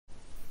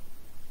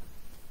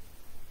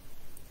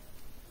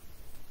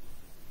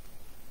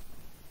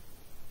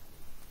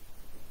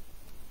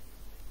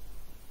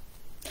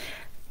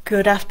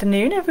Good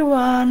afternoon,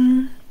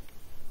 everyone.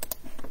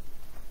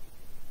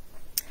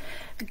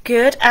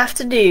 Good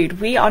afternoon.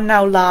 We are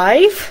now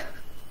live.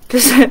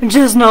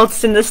 Just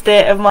noticing the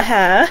state of my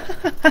hair.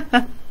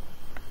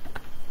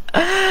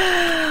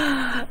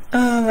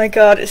 Oh my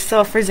god, it's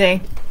so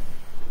frizzy.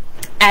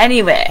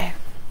 Anyway,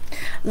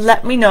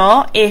 let me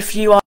know if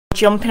you are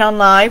jumping on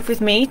live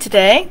with me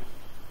today.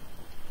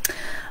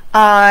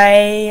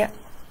 I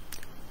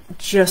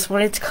just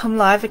wanted to come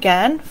live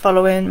again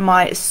following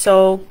my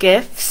soul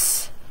gifts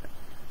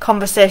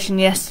conversation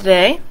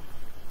yesterday,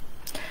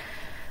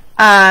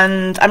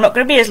 and I'm not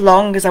going to be as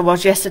long as I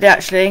was yesterday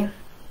actually,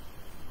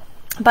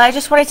 but I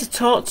just wanted to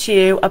talk to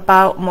you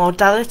about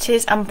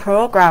modalities and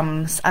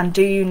programs, and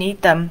do you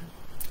need them?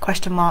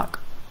 Question mark.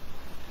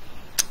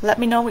 Let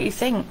me know what you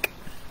think.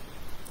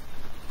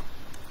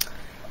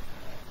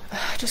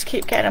 I just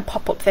keep getting a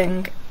pop-up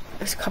thing.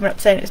 It's coming up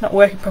saying it's not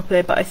working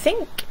properly, but I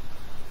think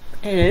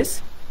it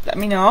is. Let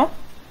me know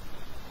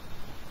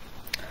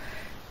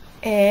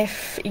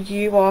if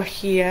you are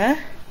here.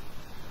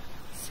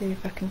 See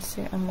if I can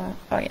see it on my...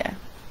 oh yeah,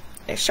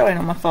 it's showing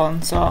on my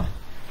phone, so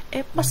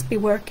it must be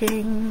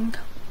working.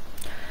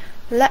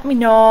 Let me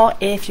know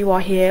if you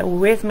are here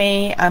with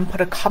me and put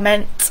a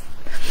comment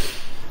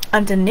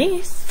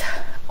underneath,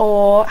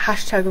 or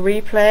hashtag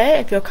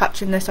replay if you're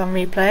catching this on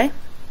replay.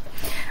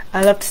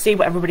 I love to see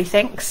what everybody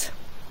thinks.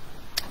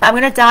 I'm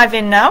going to dive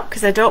in now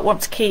because I don't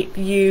want to keep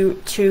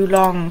you too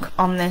long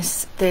on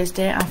this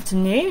Thursday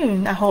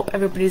afternoon. I hope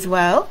everybody's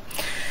well.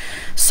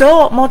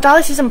 So,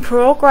 modalities and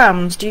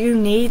programs, do you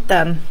need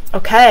them?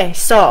 Okay,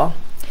 so,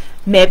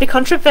 maybe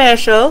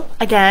controversial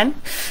again,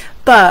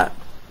 but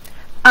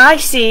I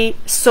see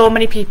so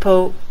many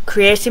people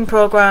creating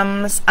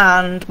programs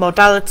and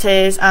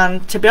modalities,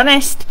 and to be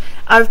honest,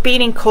 I've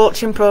been in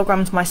coaching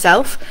programs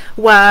myself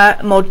where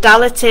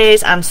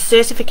modalities and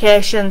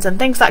certifications and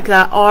things like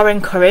that are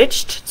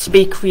encouraged to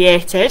be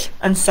created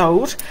and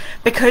sold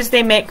because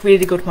they make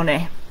really good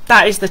money.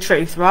 That is the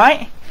truth,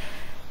 right?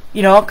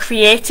 You know,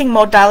 creating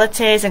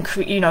modalities and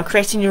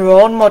creating your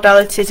own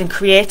modalities and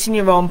creating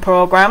your own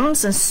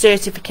programs and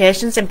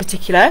certifications in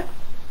particular,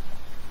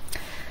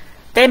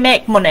 they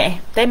make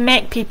money. They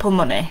make people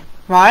money,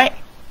 right?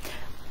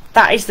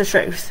 That is the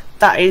truth.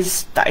 That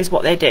is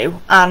what they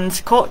do.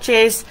 And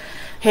coaches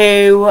who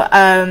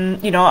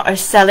you know, are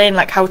selling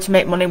like how to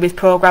make money with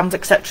programs,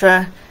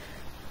 etc.,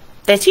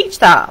 they teach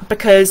that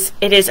because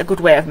it is a good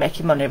way of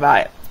making money,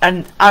 right?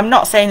 And I'm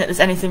not saying that there's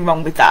anything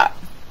wrong with that.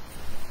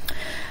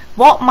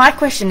 What my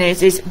question is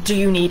do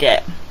you need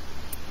it?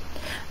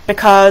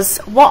 Because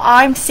what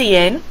I'm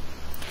seeing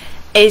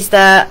is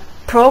that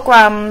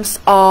programs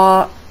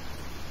are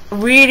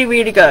really,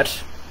 really good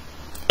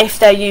if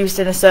they're used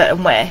in a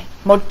certain way.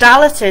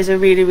 Modalities are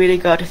really, really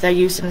good if they're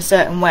used in a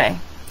certain way.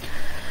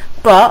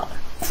 But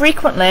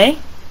frequently,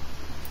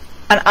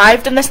 and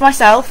I've done this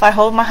myself, I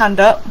hold my hand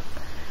up,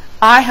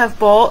 I have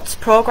bought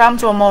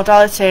programs or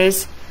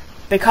modalities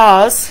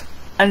because,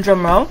 and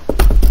drum roll,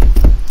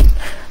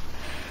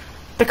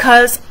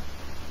 because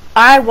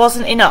I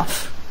wasn't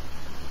enough.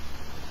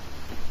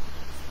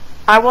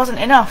 I wasn't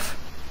enough.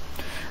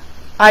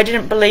 I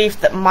didn't believe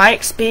that my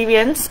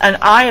experience, and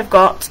I have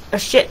got a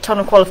shit ton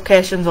of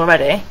qualifications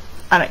already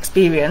and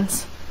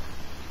experience,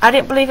 I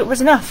didn't believe it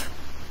was enough.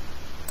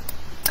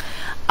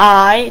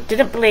 I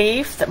didn't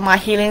believe that my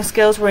healing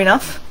skills were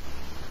enough.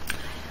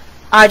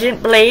 I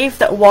didn't believe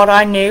that what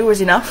I knew was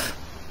enough.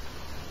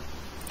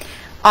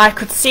 I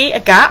could see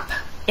a gap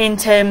in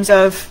terms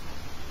of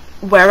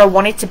where I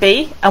wanted to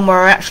be and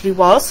where I actually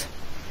was.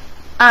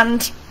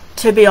 And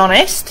to be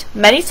honest,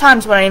 many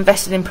times when I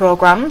invested in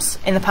programs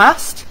in the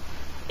past,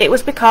 it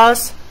was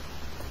because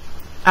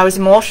I was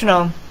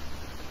emotional.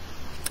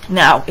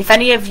 Now, if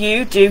any of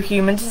you do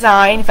human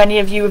design, if any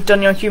of you have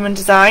done your human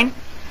design,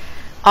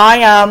 I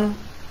am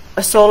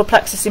a solar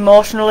plexus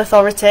emotional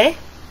authority,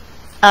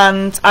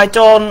 and I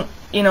don't,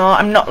 you know,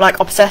 I'm not like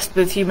obsessed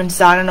with human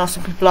design. I know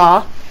some people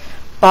are,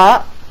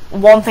 but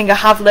one thing I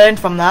have learned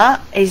from that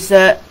is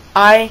that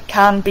I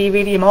can be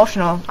really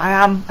emotional. I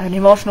am an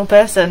emotional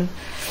person.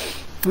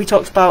 We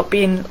talked about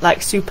being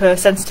like super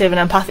sensitive and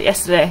empathic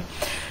yesterday.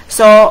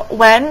 So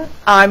when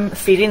I'm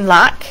feeling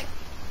lack,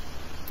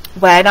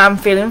 when I'm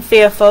feeling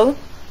fearful,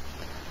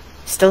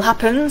 still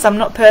happens, I'm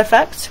not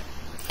perfect.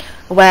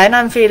 When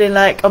I'm feeling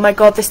like, oh my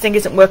god, this thing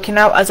isn't working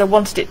out as I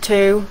wanted it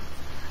to,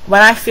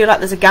 when I feel like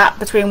there's a gap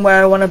between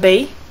where I want to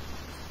be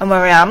and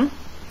where I am,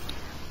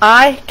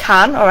 I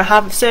can, or I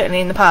have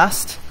certainly in the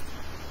past,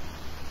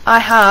 I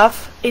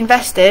have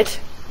invested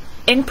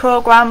in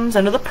programs,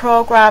 another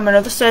program,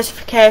 another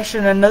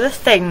certification, another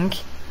thing,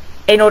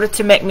 in order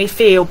to make me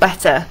feel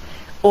better,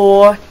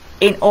 or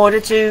in order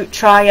to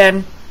try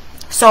and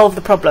solve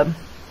the problem.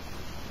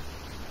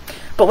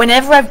 But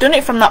whenever I've done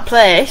it from that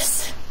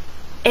place,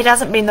 it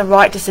hasn't been the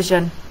right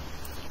decision.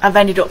 I've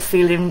ended up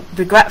feeling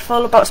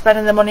regretful about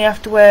spending the money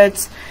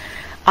afterwards.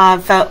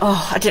 I've felt,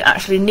 oh, I didn't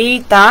actually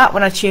need that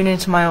when I tune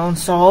into my own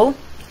soul.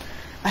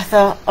 I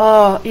thought,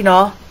 oh, you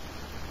know,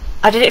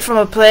 I did it from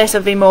a place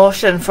of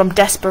emotion, from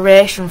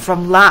desperation,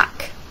 from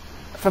lack,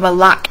 from a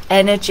lack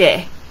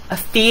energy. a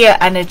fear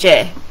energy.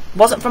 It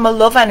wasn't from a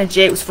love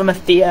energy, it was from a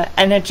fear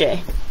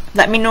energy.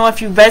 Let me know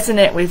if you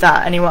resonate with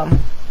that, anyone.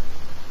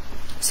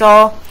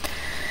 So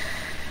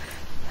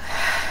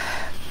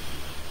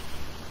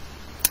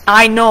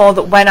I know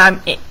that when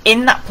I'm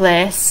in that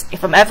place,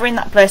 if I'm ever in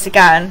that place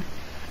again,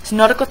 it's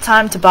not a good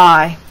time to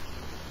buy.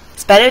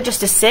 It's better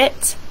just to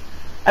sit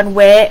and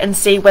wait and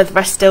see whether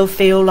I still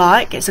feel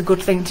like it's a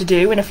good thing to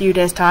do in a few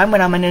days' time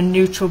when I'm in a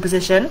neutral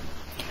position.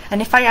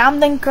 And if I am,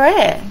 then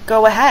great,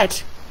 go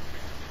ahead.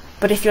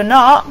 But if you're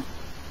not,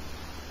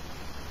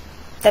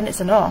 then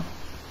it's a no.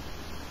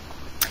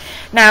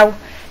 Now,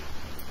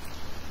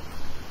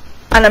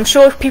 and I'm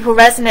sure people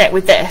resonate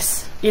with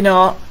this, you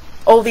know,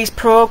 all these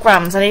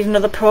programs, I need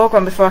another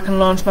program before I can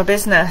launch my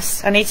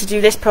business. I need to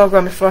do this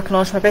program before I can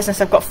launch my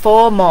business. I've got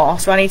 4 more,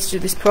 so I need to do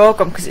this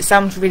program because it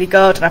sounds really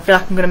good and I feel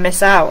like I'm going to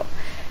miss out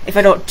if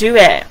I don't do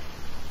it.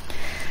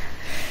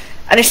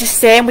 And it's the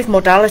same with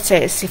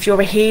modalities. If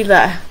you're a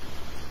healer,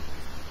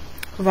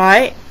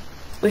 right,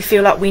 we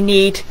feel like we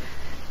need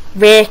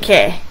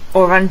Reiki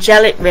or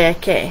angelic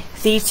Reiki,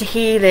 theta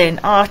healing,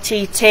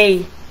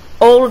 RTT,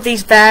 all of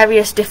these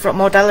various different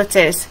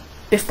modalities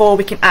before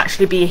we can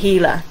actually be a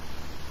healer.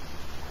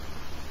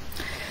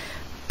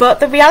 But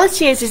the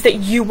reality is that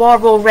you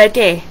are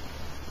already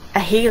a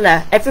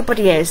healer.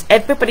 Everybody is.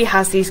 Everybody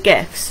has these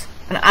gifts.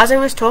 And as I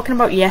was talking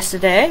about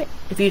yesterday,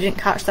 if you didn't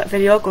catch that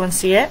video, go and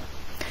see it.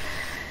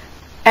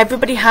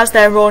 Everybody has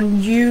their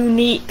own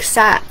unique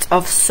set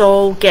of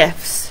soul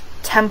gifts,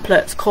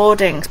 templates,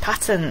 codings,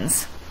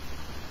 patterns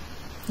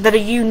that are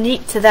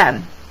unique to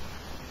them.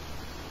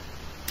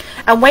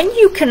 And when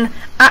you can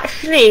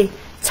actually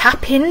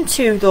tap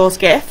into those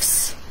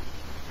gifts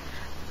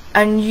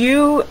and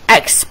you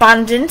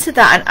expand into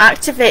that and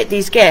activate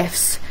these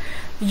gifts,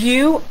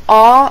 you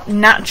are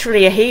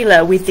naturally a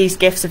healer with these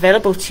gifts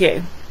available to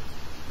you.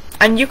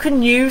 And you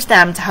can use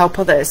them to help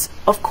others.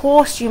 Of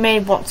course, you may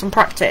want some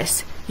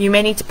practice. You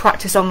may need to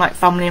practice on like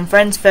family and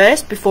friends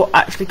first before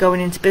actually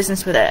going into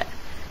business with it.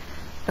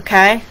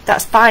 Okay,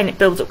 that's fine, it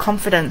builds up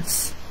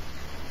confidence.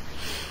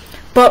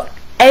 But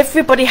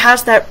everybody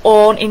has their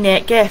own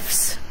innate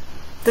gifts.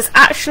 There's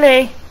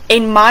actually,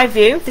 in my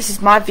view, this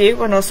is my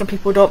view, I know some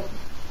people don't,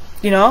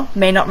 you know,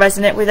 may not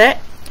resonate with it,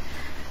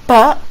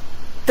 but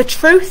the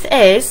truth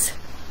is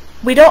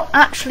we don't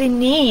actually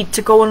need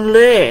to go and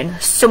learn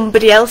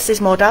somebody else's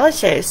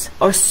modalities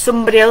or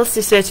somebody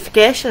else's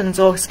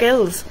certifications or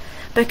skills,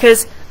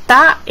 because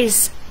that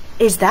is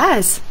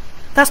theirs.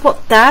 That's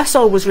what their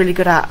soul was really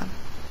good at.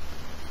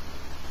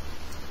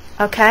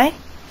 Okay?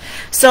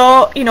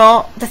 So, you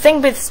know, the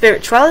thing with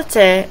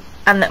spirituality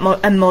and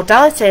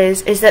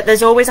modalities is that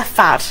there's always a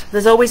fad.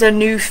 There's always a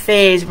new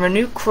phase or a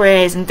new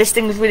craze, and this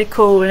thing's really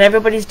cool and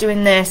everybody's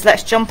doing this.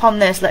 Let's jump on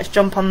this, let's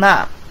jump on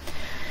that.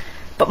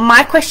 But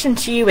my question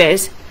to you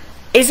is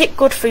it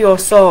good for your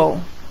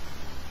soul?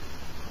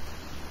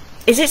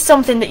 Is it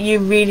something that you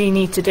really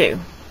need to do?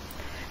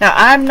 Now,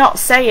 I'm not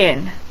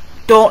saying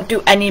don't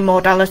do any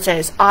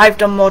modalities. I've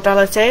done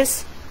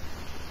modalities.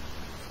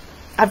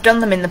 I've done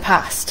them in the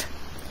past.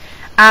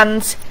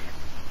 And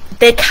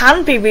they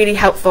can be really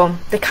helpful.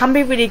 They can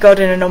be really good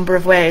in a number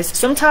of ways.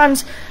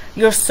 Sometimes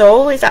your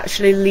soul is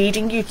actually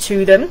leading you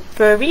to them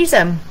for a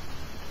reason.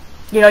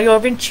 You know,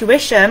 your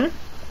intuition,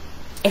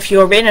 if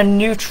you're in a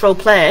neutral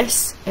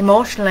place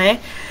emotionally,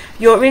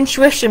 your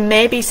intuition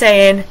may be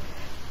saying,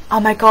 oh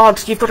my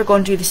God, you've got to go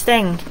and do this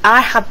thing.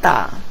 I had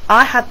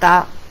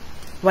that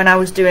when I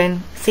was doing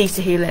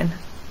theta healing.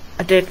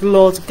 I did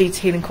loads of theta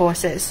healing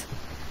courses.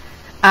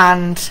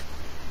 And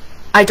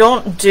I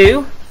don't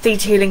do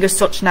theta healing as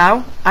such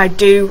now. I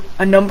do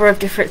a number of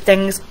different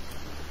things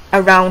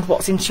around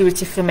what's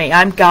intuitive for me.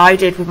 I'm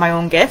guided with my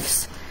own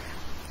gifts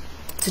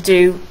to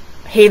do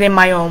healing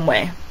my own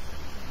way.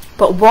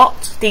 But what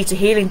theta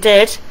healing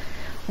did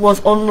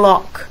was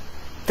unlock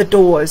the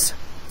doors,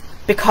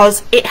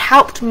 because it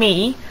helped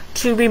me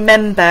to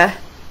remember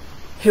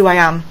who I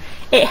am.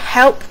 It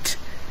helped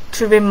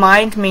to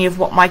remind me of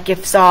what my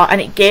gifts are, and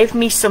it gave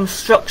me some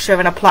structure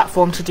and a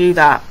platform to do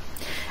that.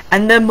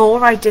 And the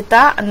more I did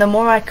that, and the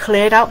more I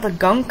cleared out the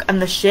gunk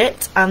and the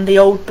shit and the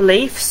old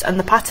beliefs and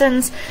the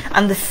patterns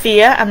and the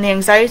fear and the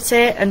anxiety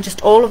and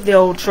just all of the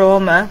old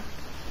trauma,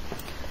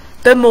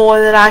 the more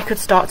that I could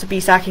start to be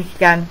psychic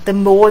again, the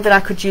more that I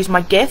could use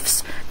my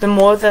gifts, the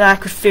more that I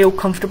could feel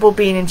comfortable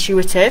being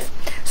intuitive,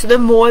 so the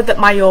more that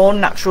my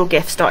own natural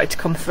gifts started to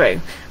come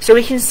through. So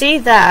we can see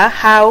there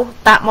how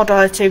that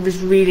modality was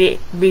really,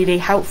 really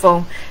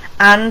helpful,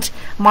 and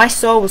my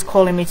soul was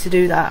calling me to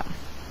do that.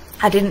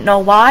 I didn't know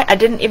why, I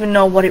didn't even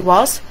know what it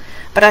was,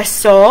 but I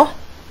saw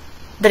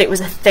that it was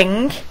a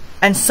thing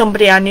and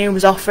somebody I knew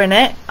was offering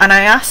it, and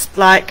I asked,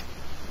 like,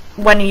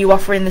 when are you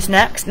offering this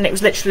next? And it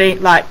was literally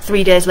like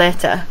 3 days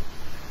later,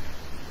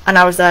 and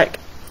I was like,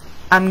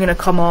 I'm gonna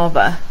come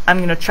over, I'm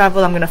gonna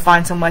travel, I'm gonna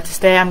find somewhere to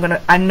stay,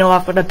 I know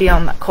I've got to be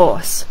on that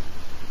course,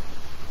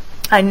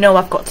 I know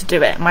I've got to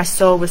do it. My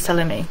soul was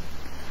telling me.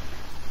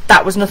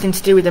 That was nothing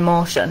to do with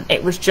emotion,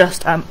 it was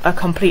just a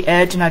complete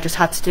urge, and I just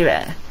had to do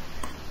it,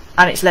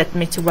 and it's led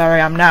me to where I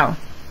am now.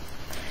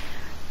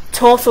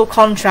 total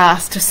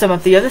contrast to some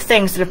of the other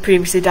things that I've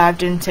previously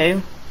dived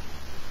into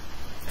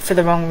for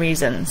the wrong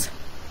reasons.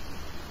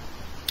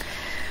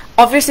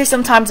 Obviously,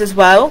 sometimes as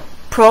well,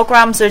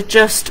 programs are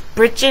just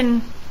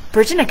bridging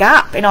a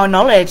gap in our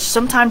knowledge.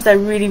 Sometimes they're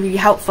really, really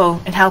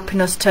helpful in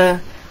helping us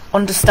to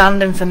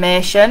understand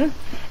information,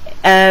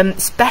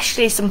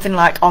 especially something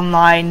like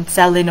online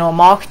selling or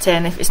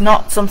marketing. If it's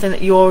not something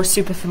that you're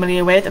super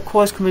familiar with, a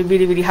course can be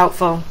really, really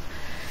helpful.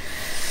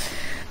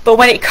 But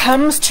when it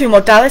comes to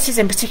modalities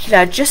in particular,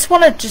 I just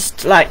want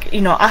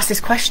to ask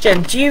this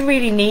question: do you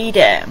really need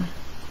it?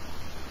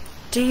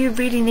 Do you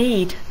really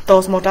need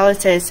those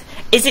modalities?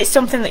 Is it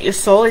something that your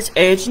soul is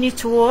urging you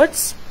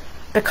towards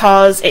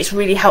because it's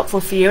really helpful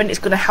for you and it's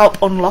going to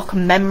help unlock a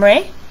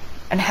memory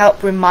and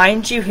help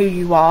remind you who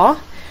you are,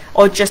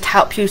 or just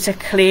help you to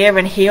clear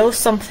and heal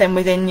something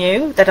within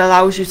you that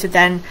allows you to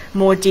then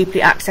more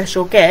deeply access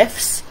your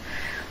gifts?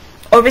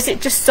 Or is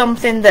it just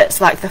something that's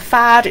like the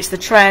fad, it's the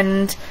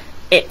trend,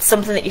 it's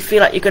something that you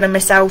feel like you're going to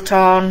miss out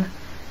on,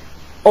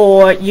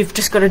 or you've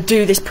just got to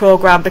do this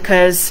program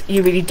because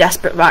you're really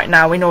desperate right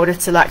now in order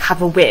to like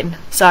have a win,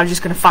 so I'm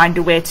just going to find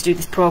a way to do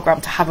this program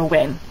to have a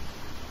win?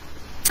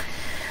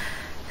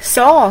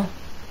 So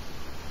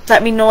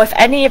let me know if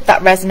any of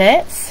that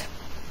resonates.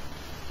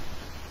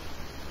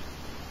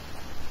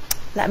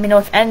 Let me know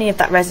if any of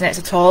that resonates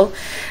at all.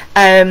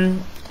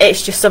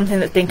 It's just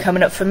something that's been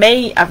coming up for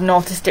me. I've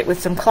noticed it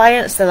with some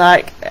clients. They're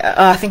like,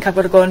 oh, I think I've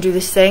got to go and do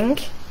this thing.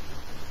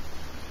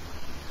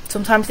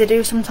 Sometimes they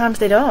do, sometimes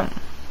they don't.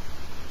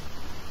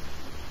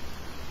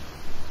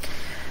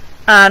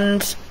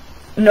 And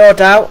no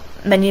doubt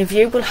many of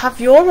you will have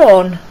your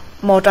own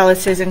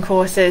modalities and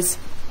courses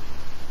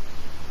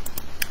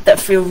that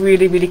feel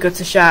really, really good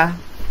to share.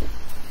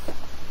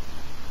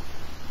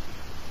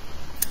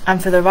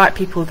 And for the right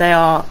people, they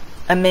are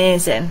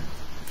amazing.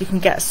 You can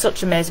get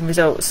such amazing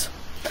results.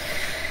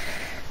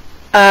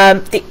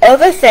 The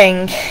other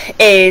thing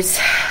is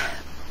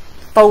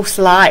false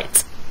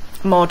light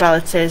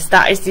modalities.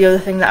 That is the other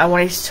thing that I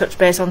wanted to touch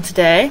base on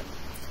today.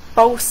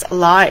 False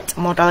light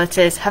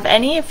modalities. Have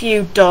any of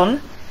you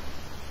done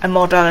a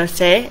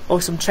modality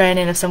or some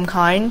training of some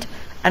kind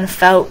and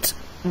felt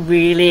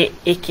really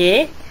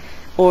icky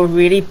or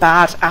really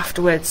bad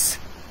afterwards?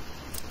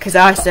 Because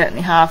I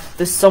certainly have.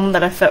 There's some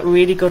that I felt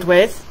really good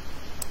with,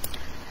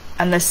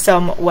 and there's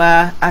some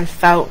where I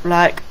felt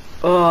like,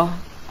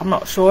 oh, I'm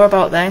not sure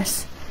about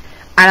this,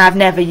 and I've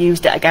never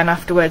used it again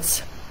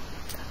afterwards.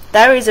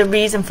 There is a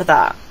reason for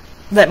that.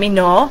 Let me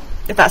know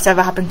if that's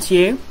ever happened to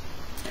you.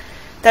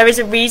 There is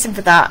a reason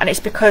for that, and it's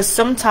because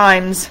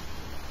sometimes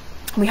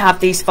we have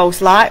these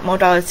false light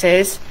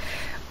modalities,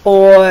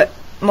 or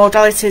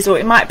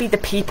it might be the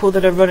people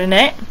that are running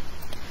it,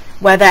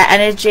 where their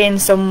energy in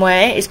some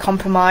way is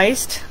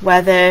compromised,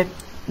 where they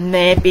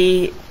may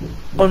be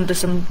under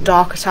some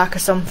dark attack or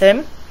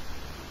something,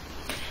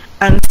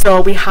 and so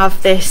we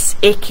have this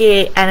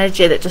icky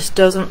energy that just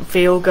doesn't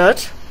feel good.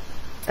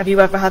 Have you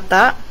ever had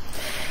that?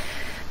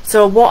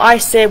 So what I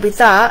say with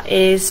that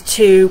is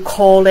to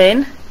call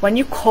in. When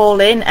you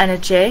call in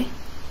energy,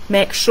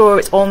 make sure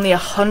it's only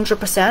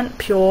 100%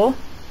 pure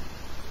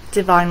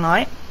divine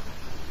light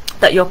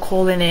that you're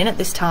calling in at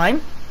this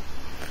time,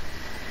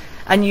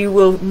 and you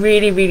will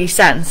really, really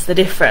sense the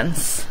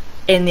difference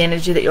in the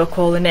energy that you're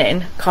calling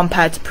in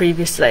compared to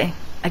previously.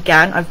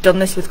 Again, I've done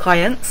this with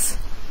clients,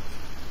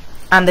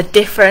 and the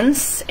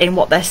difference in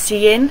what they're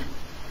seeing,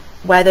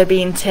 where they're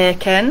being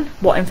taken,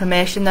 what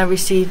information they're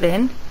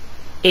receiving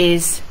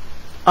is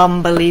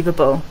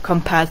unbelievable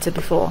compared to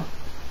before.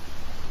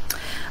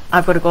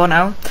 I've got to go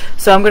now,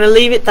 so I'm going to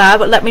leave it there,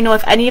 but let me know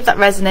if any of that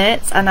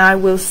resonates, and I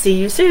will see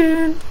you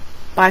soon.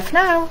 Bye for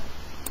now.